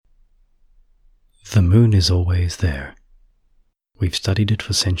The moon is always there. We've studied it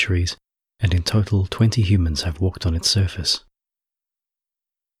for centuries, and in total 20 humans have walked on its surface.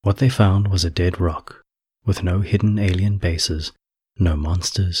 What they found was a dead rock, with no hidden alien bases, no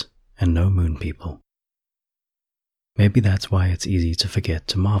monsters, and no moon people. Maybe that's why it's easy to forget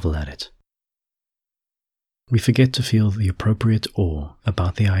to marvel at it. We forget to feel the appropriate awe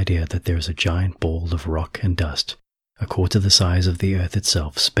about the idea that there is a giant ball of rock and dust, a quarter the size of the Earth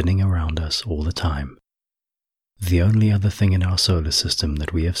itself, spinning around us all the time. The only other thing in our solar system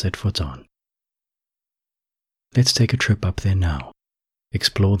that we have set foot on. Let's take a trip up there now,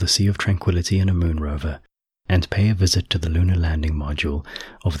 explore the Sea of Tranquility in a moon rover, and pay a visit to the lunar landing module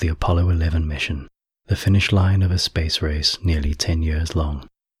of the Apollo 11 mission, the finish line of a space race nearly 10 years long.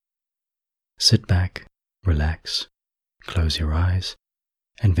 Sit back, relax, close your eyes,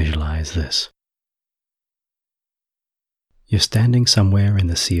 and visualize this. You're standing somewhere in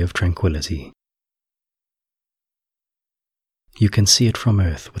the Sea of Tranquility. You can see it from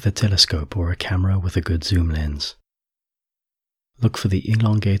Earth with a telescope or a camera with a good zoom lens. Look for the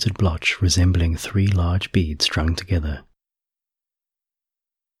elongated blotch resembling 3 large beads strung together.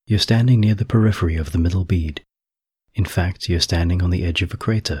 You're standing near the periphery of the middle bead. In fact, you're standing on the edge of a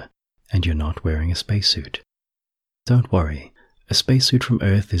crater, and you're not wearing a spacesuit. Don't worry, a spacesuit from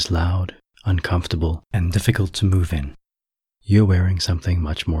Earth is loud, uncomfortable, and difficult to move in. You're wearing something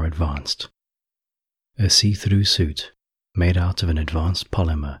much more advanced. A see-through suit made out of an advanced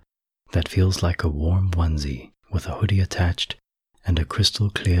polymer that feels like a warm onesie with a hoodie attached and a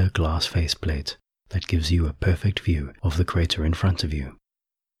crystal clear glass faceplate that gives you a perfect view of the crater in front of you.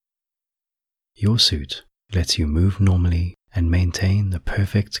 Your suit lets you move normally and maintain the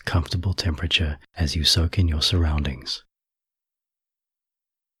perfect, comfortable temperature as you soak in your surroundings.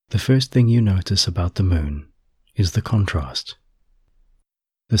 The first thing you notice about the moon is the contrast.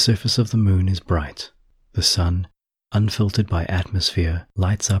 The surface of the moon is bright. The sun, unfiltered by atmosphere,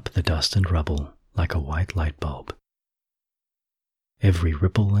 lights up the dust and rubble like a white light bulb. Every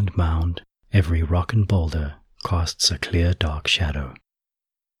ripple and mound, every rock and boulder casts a clear dark shadow.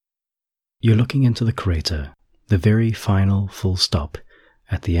 You're looking into the crater, the very final full stop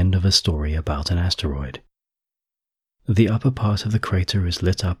at the end of a story about an asteroid. The upper part of the crater is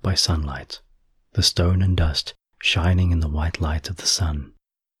lit up by sunlight, the stone and dust shining in the white light of the sun.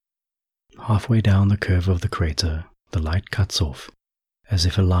 Halfway down the curve of the crater, the light cuts off, as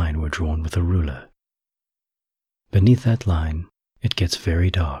if a line were drawn with a ruler. Beneath that line, it gets very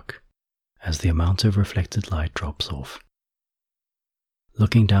dark, as the amount of reflected light drops off.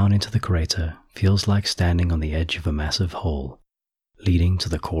 Looking down into the crater feels like standing on the edge of a massive hole, leading to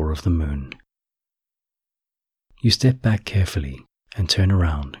the core of the moon. You step back carefully and turn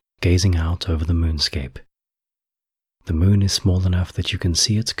around, gazing out over the moonscape. The moon is small enough that you can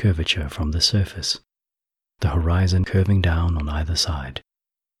see its curvature from the surface, the horizon curving down on either side.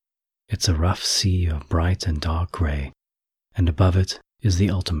 It's a rough sea of bright and dark grey, and above it is the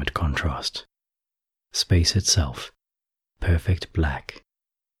ultimate contrast. Space itself, perfect black.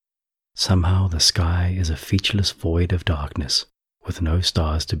 Somehow the sky is a featureless void of darkness, with no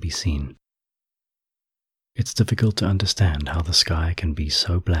stars to be seen. It's difficult to understand how the sky can be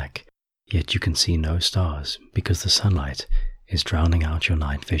so black, yet you can see no stars because the sunlight is drowning out your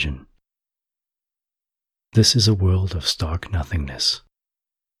night vision. This is a world of stark nothingness,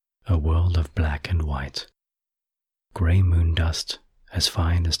 a world of black and white. Grey moon dust, as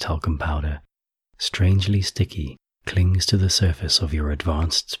fine as talcum powder, strangely sticky, clings to the surface of your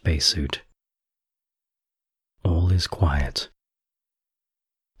advanced spacesuit. All is quiet.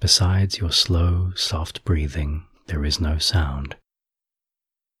 Besides your slow, soft breathing, there is no sound.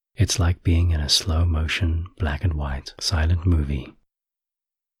 It's like being in a slow-motion, black and white, silent movie.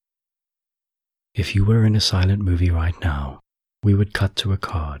 If you were in a silent movie right now, we would cut to a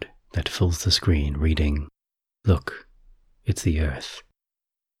card that fills the screen reading, "Look, it's the Earth."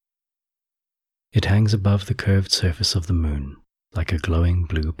 It hangs above the curved surface of the moon like a glowing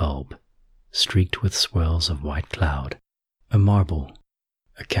blue bulb, streaked with swirls of white cloud, a marble,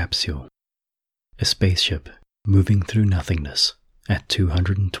 a capsule, a spaceship moving through nothingness at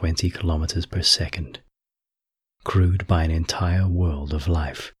 220 kilometers per second, crewed by an entire world of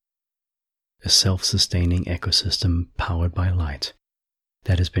life, a self-sustaining ecosystem powered by light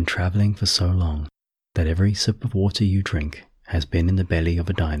that has been traveling for so long that every sip of water you drink has been in the belly of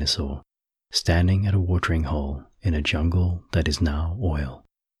a dinosaur, standing at a watering hole in a jungle that is now oil.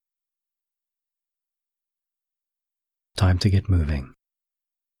 Time to get moving.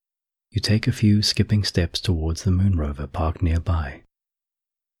 You take a few skipping steps towards the moon rover parked nearby.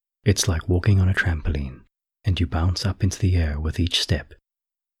 It's like walking on a trampoline, and you bounce up into the air with each step.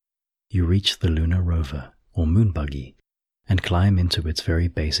 you reach the lunar rover, or moon buggy, and climb into its very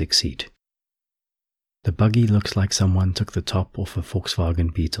basic seat. The buggy looks like someone took the top off a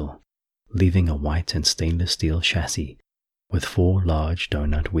Volkswagen Beetle, leaving a white and stainless steel chassis with 4 large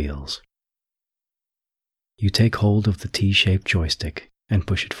donut wheels. You take hold of the T-shaped joystick and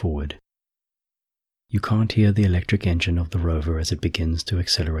push it forward. You can't hear the electric engine of the rover as it begins to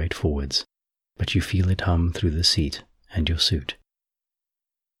accelerate forwards, but you feel it hum through the seat and your suit.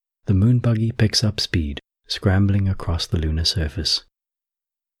 The moon buggy picks up speed, scrambling across the lunar surface.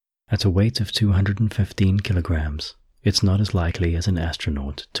 At a weight of 215 kilograms, it's not as likely as an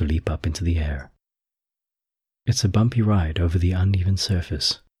astronaut to leap up into the air. It's a bumpy ride over the uneven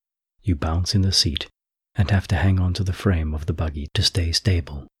surface. You bounce in the seat and have to hang on to the frame of the buggy to stay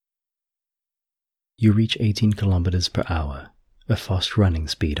stable. You reach 18 kilometers per hour, a fast running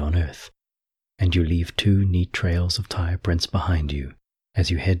speed on Earth, and you leave 2 neat trails of tire prints behind you as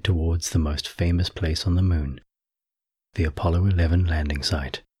you head towards the most famous place on the moon, the Apollo 11 landing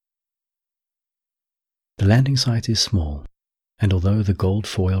site. The landing site is small, and although the gold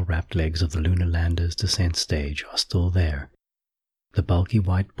foil-wrapped legs of the lunar lander's descent stage are still there, the bulky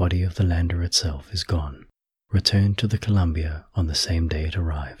white body of the lander itself is gone, returned to the Columbia on the same day it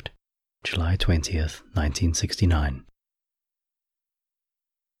arrived, July 20th, 1969.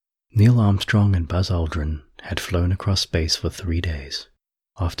 Neil Armstrong and Buzz Aldrin had flown across space for 3 days,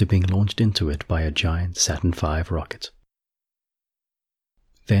 after being launched into it by a giant Saturn V rocket.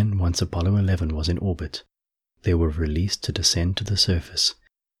 Then, once Apollo 11 was in orbit, they were released to descend to the surface,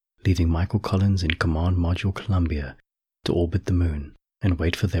 leaving Michael Collins in Command Module Columbia to orbit the moon and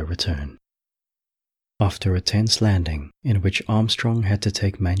wait for their return. After a tense landing, in which Armstrong had to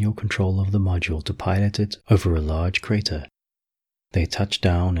take manual control of the module to pilot it over a large crater, they touched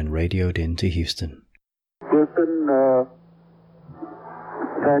down and radioed in to Houston. Houston,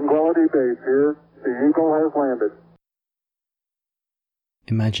 Tranquility Base here. The Eagle has landed.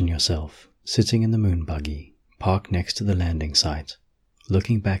 Imagine yourself sitting in the moon buggy, parked next to the landing site,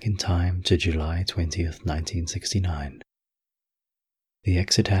 looking back in time to July 20th, 1969. The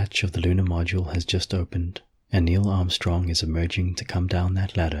exit hatch of the lunar module has just opened, and Neil Armstrong is emerging to come down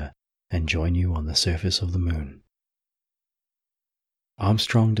that ladder and join you on the surface of the moon.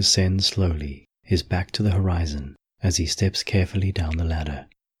 Armstrong descends slowly, his back to the horizon, as he steps carefully down the ladder.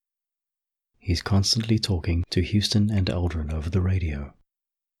 He's constantly talking to Houston and Aldrin over the radio.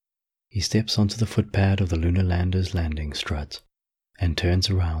 He steps onto the footpad of the lunar lander's landing strut and turns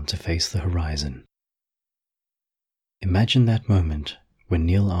around to face the horizon. Imagine that moment when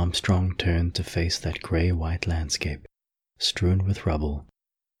Neil Armstrong turned to face that grey-white landscape, strewn with rubble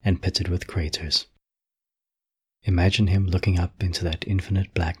and pitted with craters. Imagine him looking up into that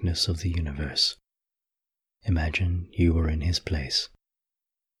infinite blackness of the universe. Imagine you were in his place.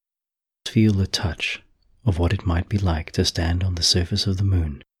 Feel the touch of what it might be like to stand on the surface of the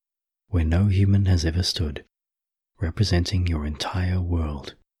moon, where no human has ever stood, representing your entire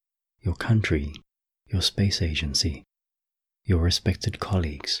world, your country, your space agency, your respected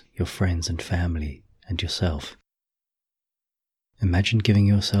colleagues, your friends and family, and yourself. Imagine giving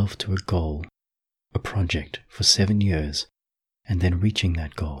yourself to a goal, a project for 7 years, and then reaching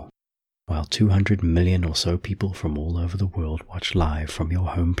that goal, while 200 million or so people from all over the world watch live from your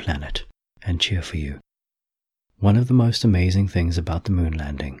home planet and cheer for you. One of the most amazing things about the moon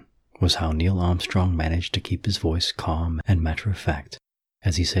landing was how Neil Armstrong managed to keep his voice calm and matter-of-fact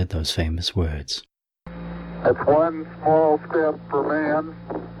as he said those famous words. That's one small step for man,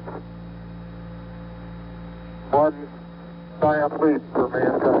 one giant leap for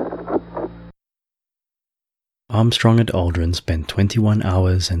mankind. Armstrong and Aldrin spent 21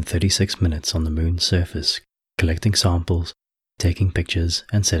 hours and 36 minutes on the moon's surface, collecting samples, taking pictures,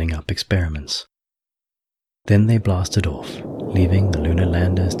 and setting up experiments. Then they blasted off, leaving the lunar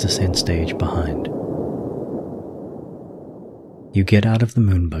lander's descent stage behind. You get out of the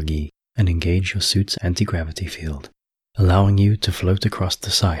moon buggy and engage your suit's anti-gravity field, allowing you to float across the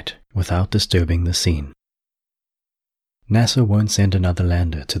site without disturbing the scene. NASA won't send another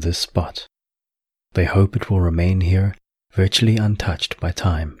lander to this spot. They hope it will remain here, virtually untouched by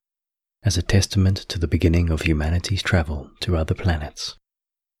time, as a testament to the beginning of humanity's travel to other planets.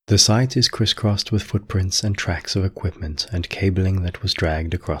 The site is crisscrossed with footprints and tracks of equipment and cabling that was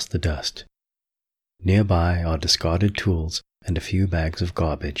dragged across the dust. Nearby are discarded tools and a few bags of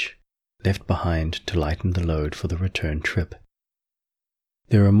garbage, left behind to lighten the load for the return trip.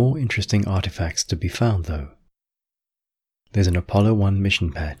 There are more interesting artifacts to be found, though. There's an Apollo 1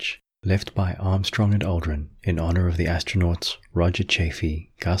 mission patch, left by Armstrong and Aldrin in honor of the astronauts Roger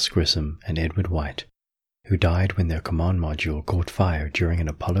Chaffee, Gus Grissom, and Edward White, who died when their command module caught fire during an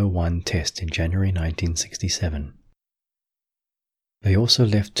Apollo 1 test in January 1967. They also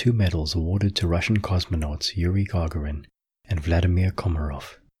left 2 medals awarded to Russian cosmonauts Yuri Gagarin and Vladimir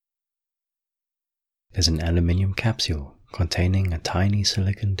Komarov. There's an aluminium capsule containing a tiny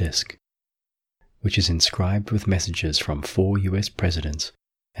silicon disc, which is inscribed with messages from 4 US presidents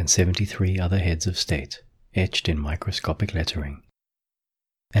and 73 other heads of state, etched in microscopic lettering.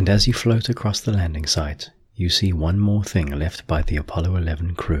 And as you float across the landing site, you see one more thing left by the Apollo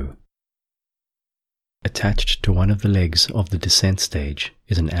 11 crew. Attached to one of the legs of the descent stage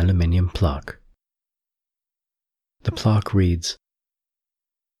is an aluminium plaque. The plaque reads,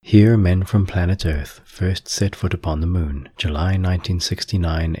 "Here men from planet Earth first set foot upon the moon, July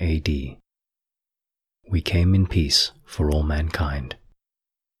 1969 AD. We came in peace for all mankind."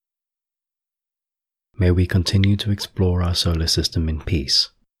 May we continue to explore our solar system in peace,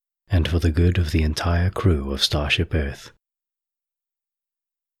 and for the good of the entire crew of Starship Earth.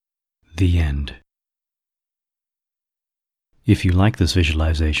 The end. If you like this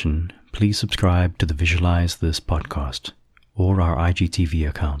visualization, please subscribe to the Visualize This podcast, or our IGTV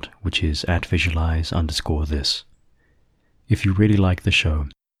account, which is @visualize_this. If you really like the show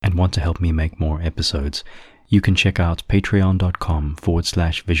and want to help me make more episodes, you can check out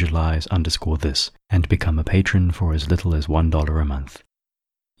patreon.com/visualize_this and become a patron for as little as $1 a month.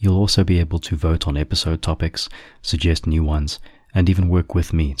 You'll also be able to vote on episode topics, suggest new ones, and even work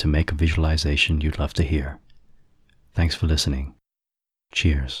with me to make a visualization you'd love to hear. Thanks for listening.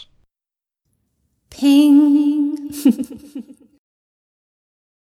 Cheers. Ping.